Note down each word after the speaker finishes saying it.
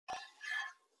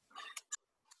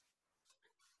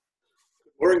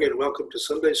Morning and welcome to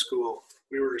Sunday School.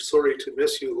 We were sorry to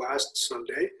miss you last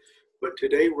Sunday, but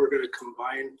today we're going to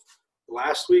combine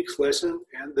last week's lesson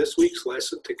and this week's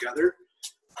lesson together,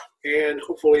 and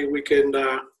hopefully we can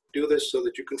do this so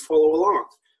that you can follow along.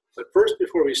 But first,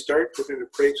 before we start, we're going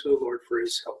to pray to the Lord for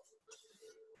his help.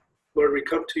 Lord, we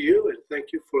come to you and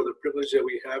thank you for the privilege that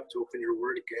we have to open your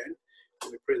word again,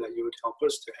 and we pray that you would help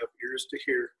us to have ears to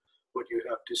hear what you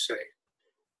have to say.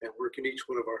 And work in each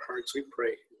one of our hearts, we pray.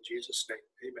 In Jesus' name,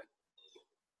 amen.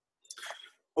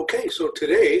 Okay, so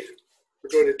today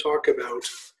we're going to talk about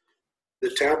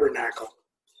the tabernacle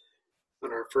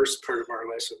on our first part of our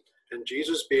lesson, and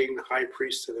Jesus being the high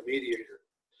priest and the mediator.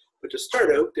 But to start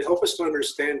out, to help us to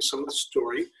understand some of the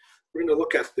story, we're going to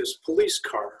look at this police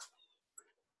car.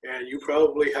 And you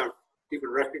probably have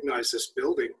even recognized this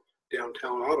building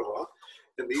downtown Ottawa,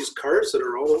 and these cars that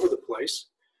are all over the place.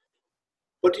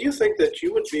 But do you think that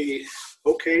you would be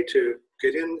okay to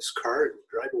get in this car and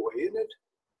drive away in it?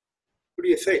 What do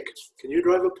you think? Can you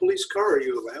drive a police car? Are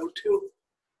you allowed to?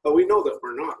 Well, we know that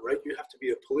we're not, right? You have to be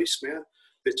a policeman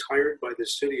that's hired by the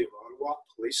city of Ottawa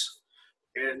Police,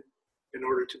 and in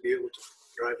order to be able to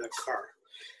drive that car.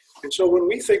 And so when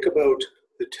we think about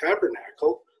the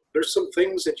tabernacle, there's some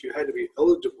things that you had to be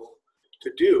eligible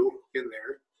to do in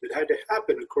there that had to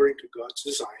happen according to God's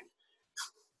design,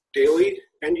 daily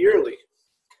and yearly.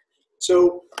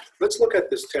 So let's look at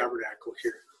this tabernacle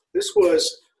here. This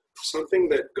was something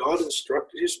that God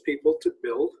instructed his people to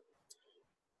build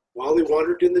while they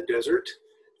wandered in the desert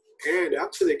and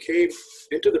after they came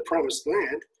into the promised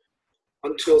land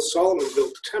until Solomon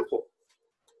built the temple.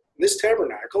 This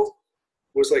tabernacle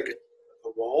was like a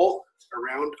wall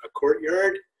around a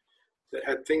courtyard that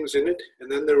had things in it,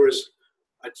 and then there was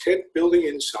a tent building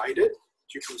inside it,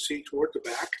 that you can see toward the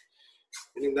back,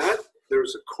 and in that there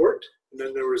was a court. And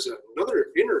then there was another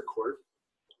inner court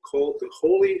called the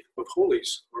Holy of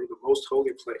Holies, or the Most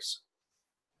Holy Place.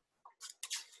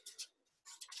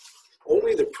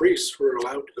 Only the priests were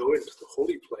allowed to go into the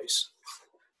holy place.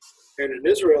 And an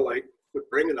Israelite would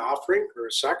bring an offering or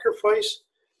a sacrifice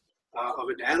of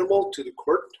an animal to the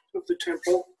court of the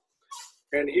temple,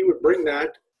 and he would bring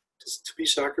that to be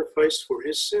sacrificed for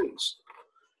his sins.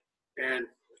 And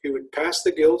he would pass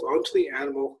the guilt onto the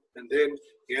animal, and then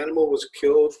the animal was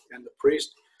killed, and the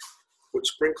priest would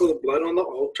sprinkle the blood on the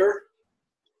altar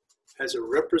as a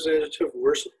representative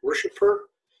worshiper.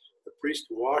 The priest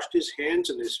washed his hands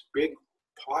in this big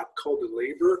pot called the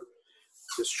laver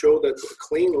to show that a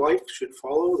clean life should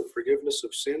follow the forgiveness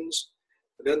of sins.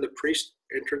 And then the priest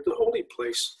entered the holy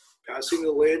place, passing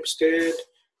the lampstand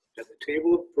and the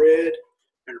table of bread,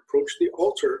 and approached the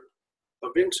altar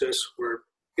of incense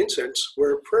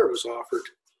where prayer was offered.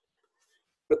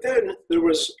 But then there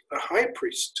was a high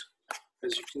priest,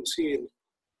 as you can see in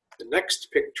the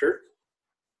next picture.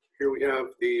 Here we have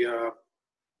the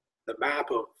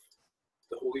map of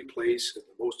the holy place and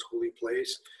the most holy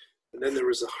place. And then there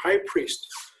was a high priest.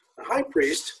 The high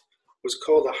priest was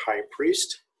called a high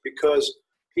priest because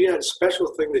he had a special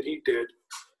thing that he did.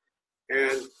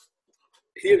 And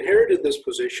he inherited this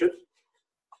position,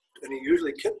 and he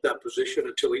usually kept that position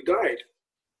until he died.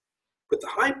 But the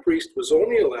high priest was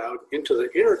only allowed into the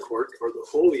inner court, or the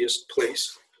holiest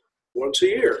place, once a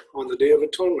year on the Day of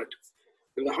Atonement.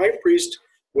 And the high priest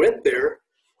went there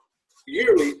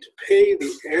yearly to pay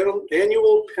the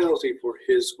annual penalty for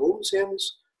his own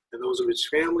sins and those of his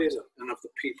families and of the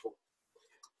people.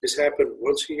 This happened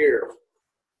once a year.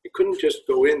 He couldn't just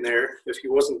go in there if he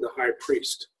wasn't the high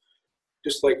priest.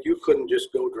 Just like you couldn't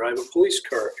just go drive a police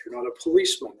car if you're not a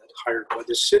policeman that's hired by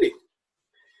the city.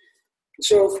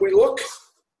 So if we look,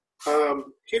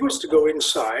 he was to go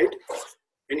inside,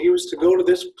 and he was to go to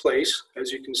this place.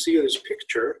 As you can see in this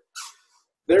picture,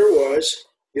 there was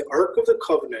the Ark of the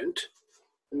Covenant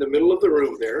in the middle of the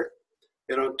room there,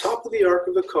 and on top of the Ark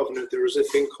of the Covenant there was a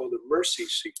thing called a mercy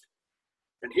seat.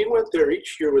 And he went there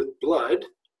each year with blood,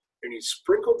 and he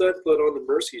sprinkled that blood on the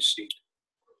mercy seat.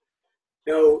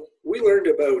 Now, we learned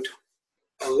about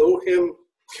Elohim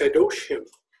Kadoshim,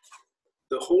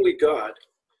 the holy God.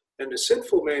 And the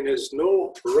sinful man has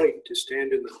no right to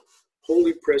stand in the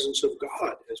holy presence of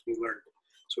God, as we learned.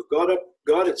 So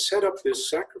God had set up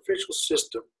this sacrificial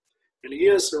system, and he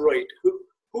has the right.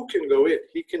 Who can go in?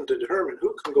 He can determine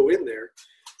who can go in there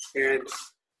and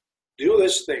do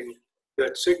this thing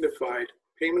that signified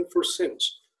payment for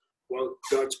sins while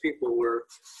God's people were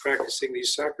practicing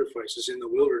these sacrifices in the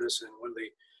wilderness and when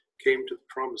they came to the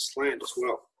promised land as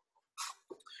well.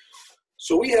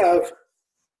 So we have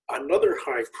another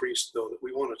high priest, though, that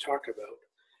we want to talk about,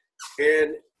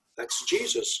 and that's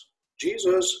Jesus.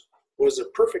 Jesus was a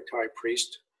perfect high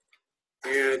priest,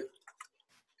 and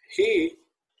he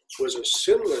was a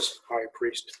sinless high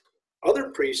priest. Other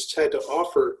priests had to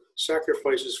offer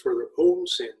sacrifices for their own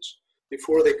sins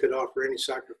before they could offer any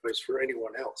sacrifice for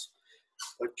anyone else.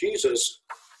 But Jesus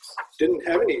didn't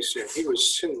have any sin. He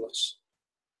was sinless.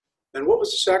 And what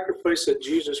was the sacrifice that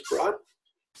Jesus brought?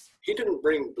 He didn't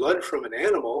bring blood from an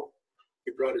animal.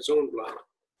 He brought his own blood.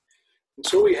 And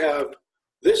so we have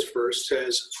this verse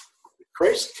says,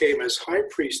 Christ came as high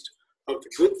priest of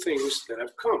the good things that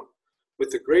have come,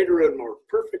 with the greater and more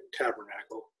perfect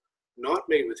tabernacle, not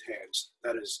made with hands,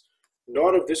 that is,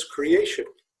 not of this creation,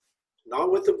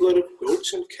 not with the blood of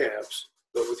goats and calves,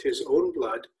 but with his own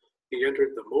blood, he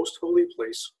entered the most holy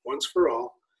place once for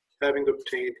all, having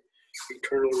obtained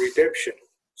eternal redemption.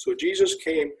 So Jesus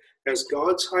came as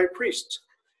God's high priest,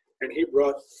 and he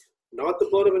brought not the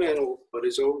blood of an animal, but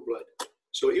his own blood.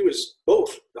 So he was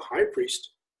both the high priest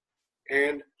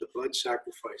and the blood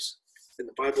sacrifice. And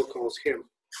the Bible calls him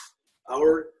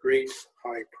our great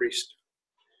high priest.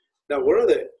 Now, one of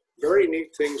the very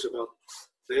neat things about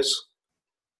this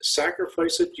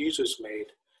sacrifice that Jesus made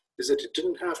is that it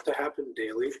didn't have to happen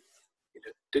daily. It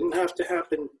didn't have to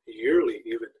happen yearly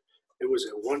even. It was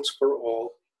a once for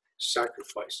all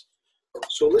sacrifice.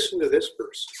 So listen to this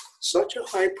verse. Such a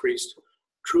high priest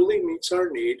truly meets our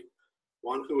need,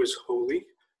 one who is holy,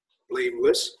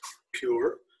 blameless,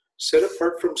 pure, set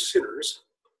apart from sinners.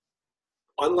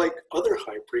 Unlike other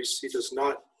high priests, he does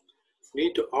not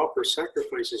need to offer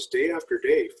sacrifices day after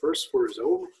day, first for his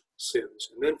own sins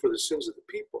and then for the sins of the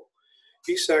people.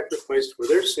 He sacrificed for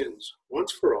their sins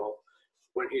once for all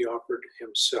when he offered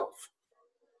himself.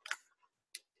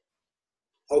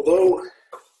 Although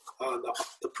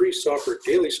the priests offered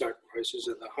daily sacrifices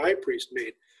and the high priest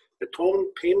made atonement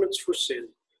payments for sin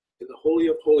in the Holy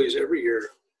of Holies every year,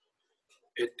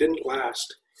 it didn't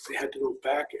last. They had to go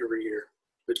back every year.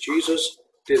 But Jesus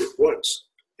did it once,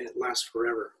 and it lasts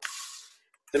forever.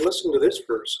 And listen to this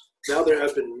verse. Now there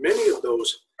have been many of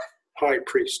those high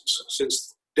priests,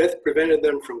 since death prevented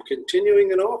them from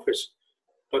continuing in office.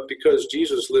 But because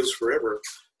Jesus lives forever,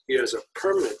 he has a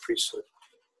permanent priesthood.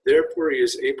 Therefore, he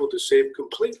is able to save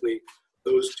completely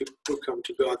those who come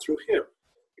to God through him,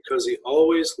 because he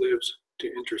always lives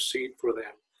to intercede for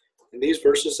them. And these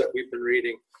verses that we've been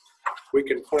reading, we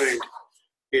can find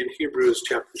in Hebrews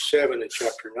chapter 7 and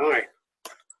chapter 9.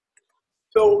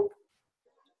 So,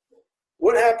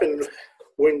 what happened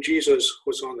when Jesus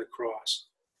was on the cross?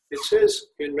 It says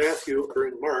in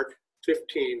Mark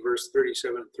 15, verse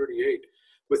 37 and 38,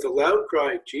 with a loud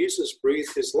cry, Jesus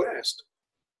breathed his last,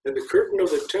 and the curtain of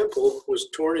the temple was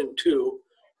torn in two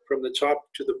from the top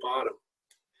to the bottom.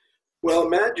 Well,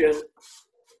 imagine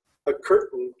a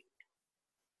curtain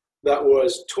that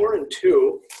was torn in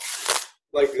two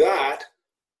like that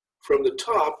from the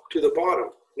top to the bottom.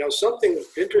 Now, something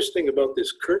interesting about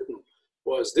this curtain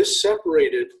was this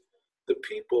separated the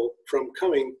people from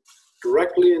coming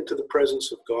directly into the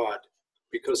presence of God,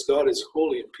 because God is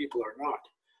holy and people are not.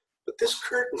 But this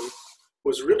curtain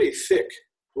was really thick.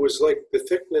 It was like the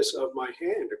thickness of my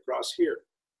hand across here.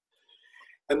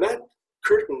 And that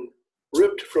curtain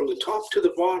ripped from the top to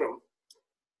the bottom.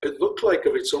 It looked like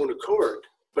of its own accord,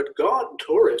 but God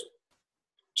tore it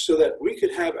so that we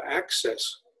could have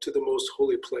access to the most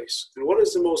holy place. And what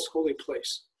is the most holy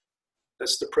place?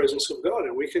 That's the presence of God.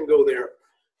 And we can go there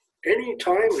any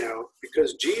time now,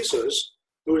 because Jesus,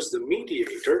 who is the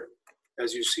mediator,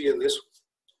 as you see in this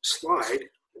slide,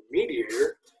 the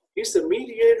mediator, he's the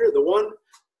mediator, the one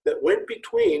that went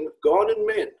between God and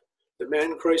men, the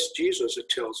man Christ Jesus, it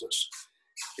tells us.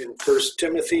 In 1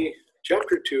 Timothy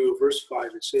chapter 2, verse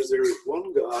 5, it says, there is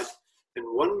one God and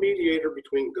one mediator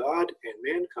between God and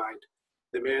mankind,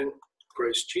 the man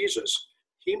Christ Jesus.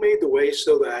 He made the way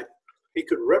so that he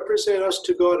could represent us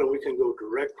to God, and we can go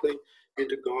directly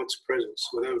into God's presence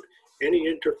without any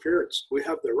interference. We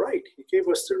have the right. He gave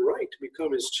us the right to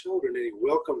become his children, and he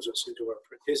welcomes us into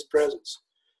his presence.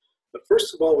 But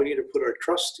first of all, we need to put our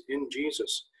trust in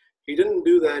Jesus. He didn't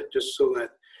do that just so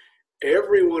that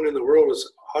everyone in the world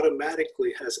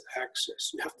automatically has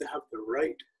access. You have to have the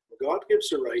right. God gives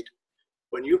the right.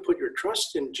 When you put your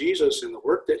trust in Jesus and the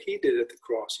work that he did at the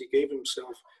cross, he gave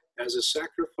himself as a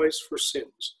sacrifice for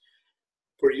sins,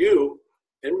 for you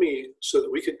and me, so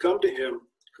that we could come to him,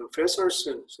 confess our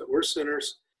sins, that we're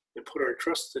sinners, and put our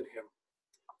trust in him.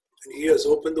 And he has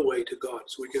opened the way to God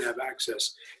so we can have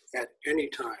access at any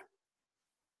time.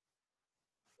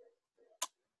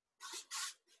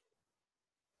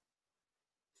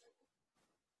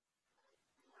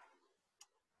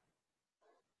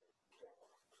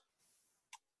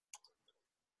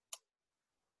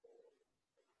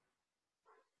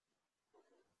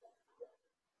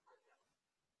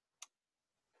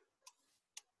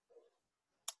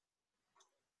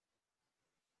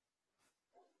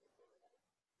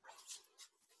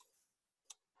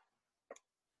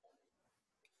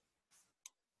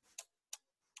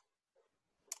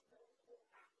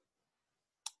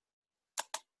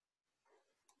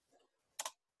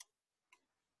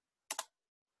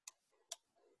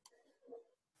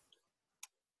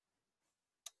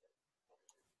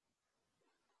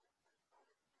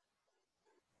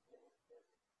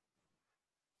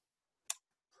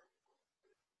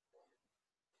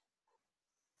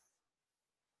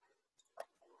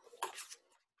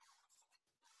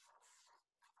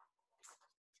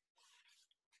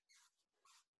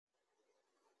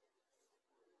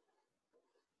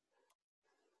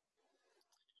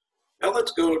 Now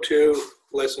let's go to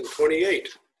lesson 28.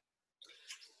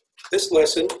 This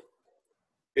lesson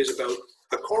is about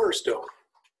a cornerstone,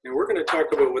 and we're going to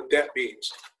talk about what that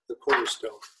means, the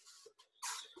cornerstone.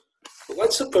 But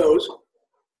let's suppose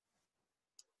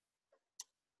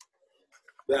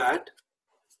that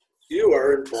you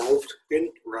are involved in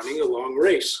running a long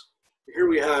race. Here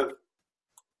we have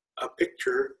a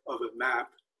picture of a map,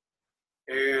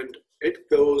 and it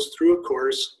goes through a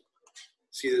course.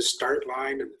 See the start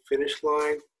line and the finish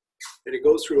line, and it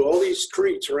goes through all these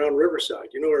streets around Riverside.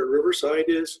 You know where Riverside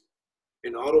is?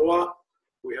 In Ottawa.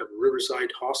 We have Riverside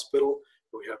Hospital.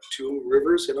 We have 2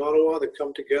 rivers in Ottawa that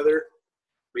come together,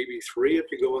 maybe 3 if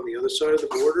you go on the other side of the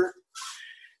border.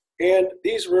 And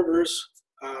these rivers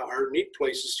are neat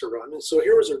places to run. And so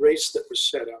here was a race that was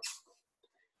set up.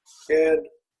 And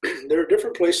there are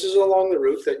different places along the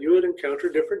route that you would encounter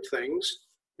different things,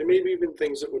 and maybe even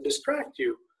things that would distract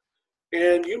you.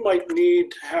 And you might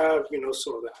need to have,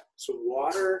 some of that. Some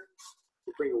water.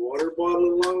 You bring a water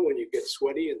bottle along when you get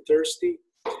sweaty and thirsty.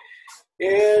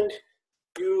 And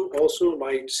you also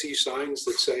might see signs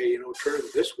that say, turn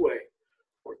this way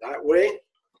or that way.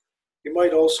 You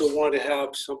might also want to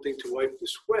have something to wipe the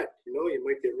sweat. You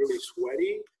might get really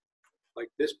sweaty, like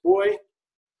this boy,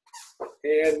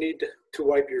 and need to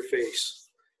wipe your face.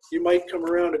 You might come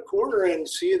around a corner and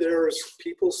see there's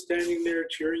people standing there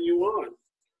cheering you on.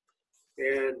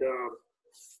 And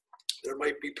there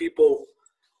might be people,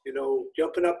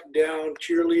 jumping up and down,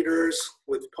 cheerleaders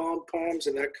with pom-poms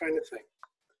and that kind of thing.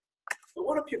 But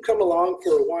what if you come along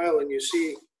for a while and you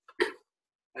see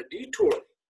a detour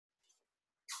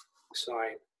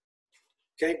sign?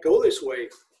 Can't go this way.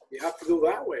 You have to go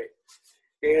that way.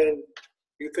 And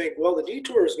you think, well, the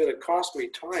detour is going to cost me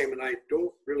time, and I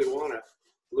don't really want to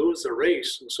lose the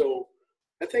race. And so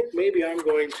I think maybe I'm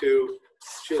going to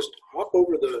just hop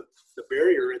over the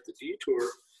barrier at the detour,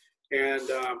 and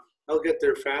I'll get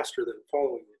there faster than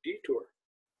following the detour.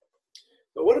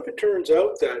 But what if it turns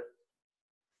out that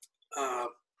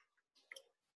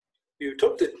you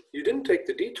didn't take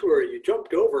the detour, you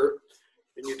jumped over,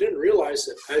 and you didn't realize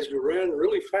that as you ran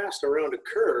really fast around a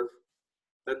curve,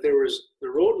 that the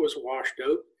road was washed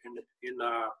out, and in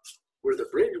where the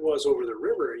bridge was over the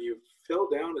river, you fell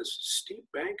down a steep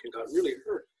bank and got really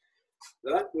hurt.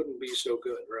 That wouldn't be so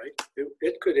good, right?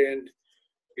 It could end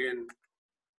in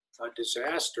a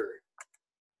disaster,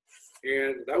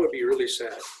 and that would be really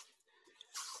sad.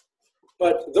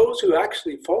 But those who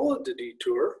actually followed the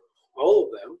detour, all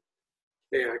of them,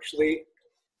 they actually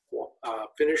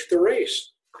finished the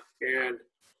race. And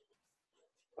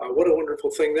what a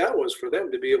wonderful thing that was for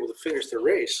them to be able to finish the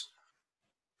race.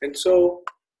 And so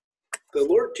the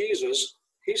Lord Jesus,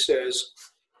 he says,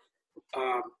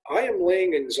 I am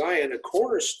laying in Zion a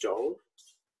cornerstone,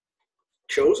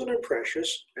 chosen and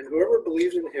precious, and whoever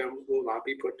believes in him will not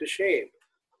be put to shame.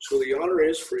 So the honor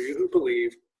is for you who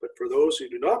believe, but for those who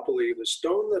do not believe, the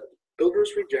stone that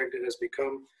builders rejected has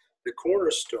become the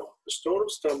cornerstone, a stone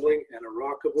of stumbling and a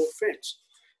rock of offense.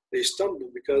 They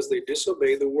stumbled because they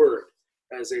disobeyed the word,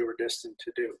 as they were destined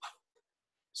to do.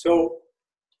 So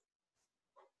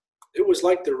it was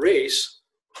like the race,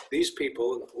 these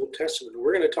people in the Old Testament.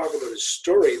 We're going to talk about a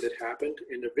story that happened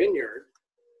in the vineyard.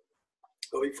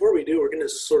 But before we do, we're going to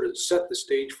sort of set the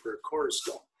stage for a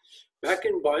cornerstone. Back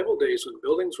in Bible days, when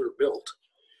buildings were built,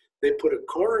 they put a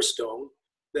cornerstone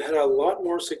that had a lot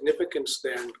more significance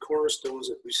than cornerstones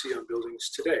that we see on buildings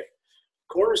today.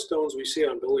 Cornerstones we see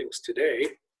on buildings today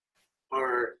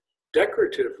are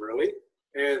decorative, really,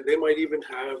 and they might even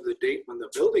have the date when the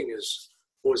building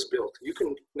was built. You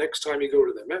can, next time you go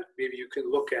to the Met, maybe you can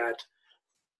look at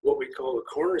what we call a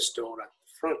cornerstone at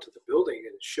the front of the building,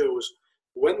 and it shows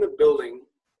when the building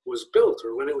was built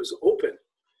or when it was open.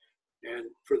 And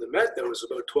for the Met, that was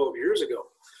about 12 years ago.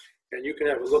 And you can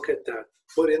have a look at that.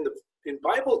 But in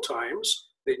Bible times,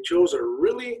 they chose a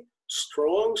really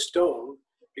strong stone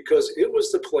because it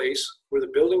was the place where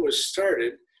the building was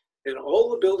started, and all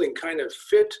the building kind of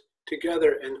fit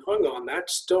together and hung on that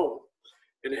stone.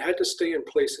 And it had to stay in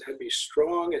place. It had to be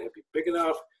strong. It had to be big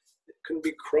enough. It couldn't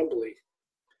be crumbly.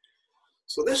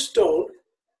 So this stone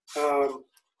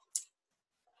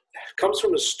comes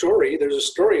from a story. There's a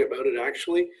story about it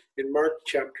actually in Mark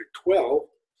chapter 12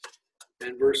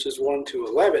 and verses 1 to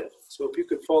 11. So if you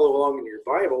could follow along in your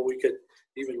Bible, we could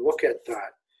even look at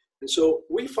that. And so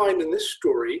we find in this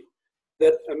story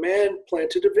that a man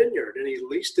planted a vineyard and he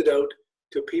leased it out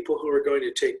to people who were going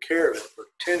to take care of it, or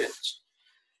tenants.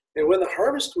 And when the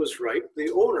harvest was ripe, the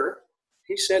owner,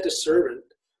 he sent a servant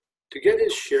to get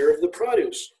his share of the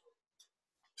produce.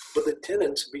 But the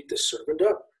tenants beat the servant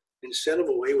up and sent him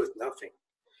away with nothing.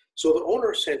 So the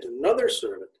owner sent another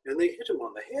servant, and they hit him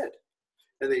on the head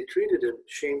and they treated him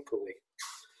shamefully.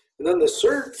 And then the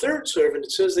third servant,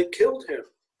 it says they killed him.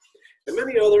 And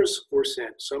many others were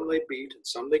sent. Some they beat and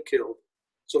some they killed.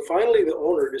 So finally the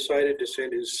owner decided to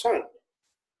send his son.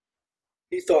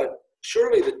 He thought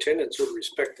surely the tenants would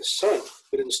respect the son,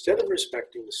 but instead of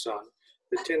respecting the son,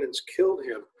 the tenants killed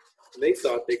him, and they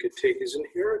thought they could take his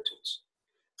inheritance.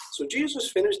 So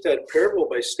Jesus finished that parable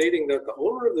by stating that the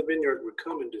owner of the vineyard would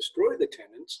come and destroy the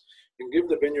tenants and give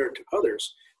the vineyard to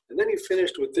others. And then he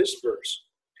finished with this verse.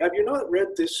 Have you not read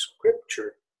this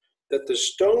scripture, that the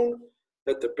stone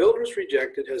that the builders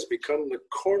rejected has become the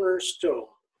cornerstone?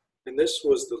 And this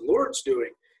was the Lord's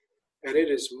doing, and it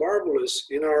is marvelous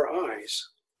in our eyes.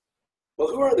 Well,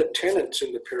 who are the tenants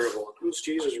in the parable, and who's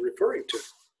Jesus referring to?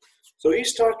 So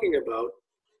he's talking about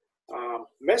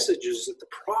messages that the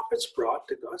prophets brought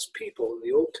to God's people in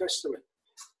the Old Testament.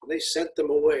 And they sent them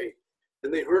away,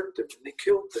 and they hurt them, and they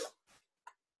killed them.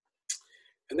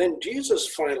 And then Jesus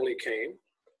finally came,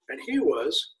 and he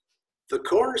was the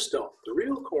cornerstone, the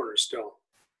real cornerstone.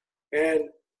 And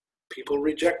people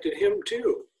rejected him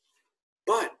too.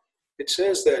 But it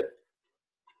says that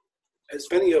as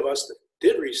many of us that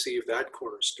did receive that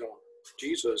cornerstone,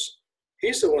 Jesus,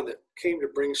 he's the one that came to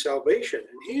bring salvation.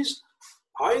 And he's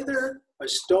either a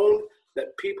stone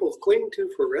that people cling to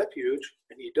for refuge,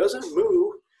 and he doesn't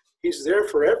move, he's there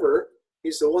forever,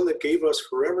 he's the one that gave us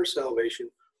forever salvation,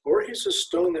 or he's a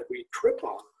stone that we trip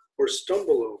on or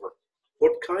stumble over.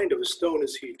 What kind of a stone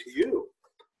is he to you?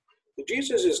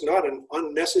 Jesus is not an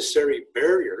unnecessary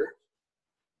barrier,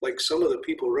 like some of the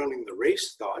people running the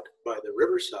race thought by the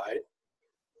riverside,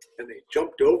 and they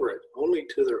jumped over it only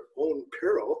to their own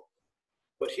peril.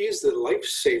 But he's the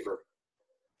lifesaver,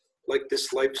 like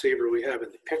this lifesaver we have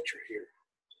in the picture here.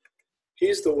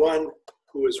 He's the one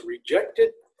who was rejected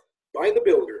by the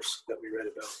builders that we read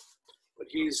about, but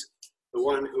he's the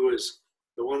one who is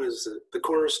the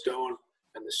cornerstone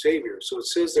and the Savior. So it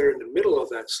says there in the middle of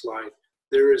that slide,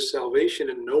 there is salvation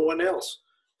in no one else,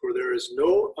 for there is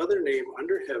no other name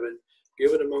under heaven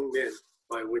given among men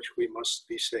by which we must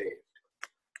be saved.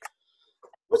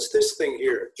 What's this thing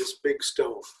here, this big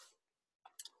stone?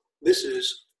 This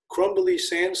is crumbly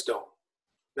sandstone.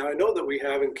 Now I know that we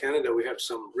have in Canada, we have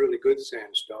some really good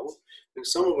sandstone, and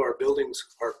some of our buildings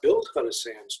are built out of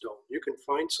sandstone. You can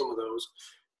find some of those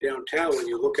downtown when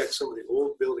you look at some of the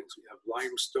old buildings. We have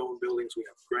limestone buildings, we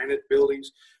have granite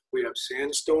buildings, we have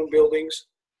sandstone buildings.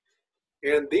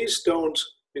 And these stones,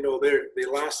 you know, they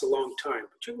last a long time.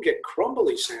 But you can get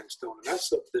crumbly sandstone, and that's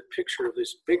the picture of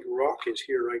this big rock is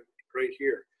here, right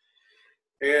here.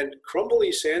 And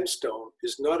crumbly sandstone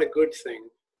is not a good thing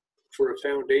for a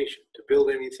foundation to build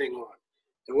anything on.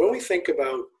 And when we think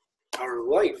about our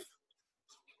life,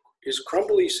 is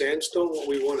crumbly sandstone what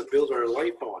we want to build our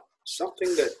life on?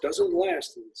 Something that doesn't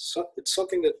last, and it's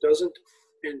something that doesn't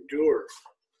endure?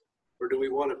 Or do we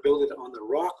want to build it on the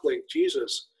rock like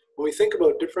Jesus? When we think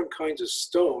about different kinds of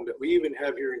stone that we even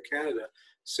have here in Canada,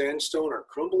 sandstone or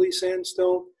crumbly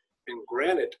sandstone and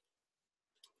granite.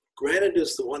 Granite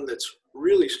is the one that's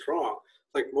really strong.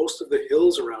 Like most of the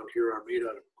hills around here are made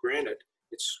out of granite.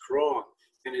 It's strong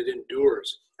and it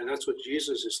endures. And that's what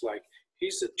Jesus is like.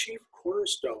 He's the chief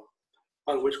cornerstone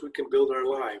on which we can build our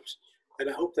lives. And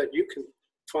I hope that you can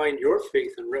find your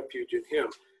faith and refuge in him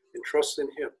and trust in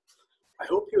him. I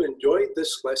hope you enjoyed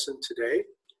this lesson today,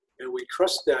 and we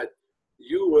trust that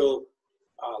you will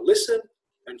listen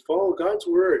and follow God's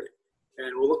word.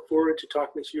 And we'll look forward to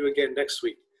talking to you again next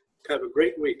week. Have a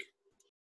great week.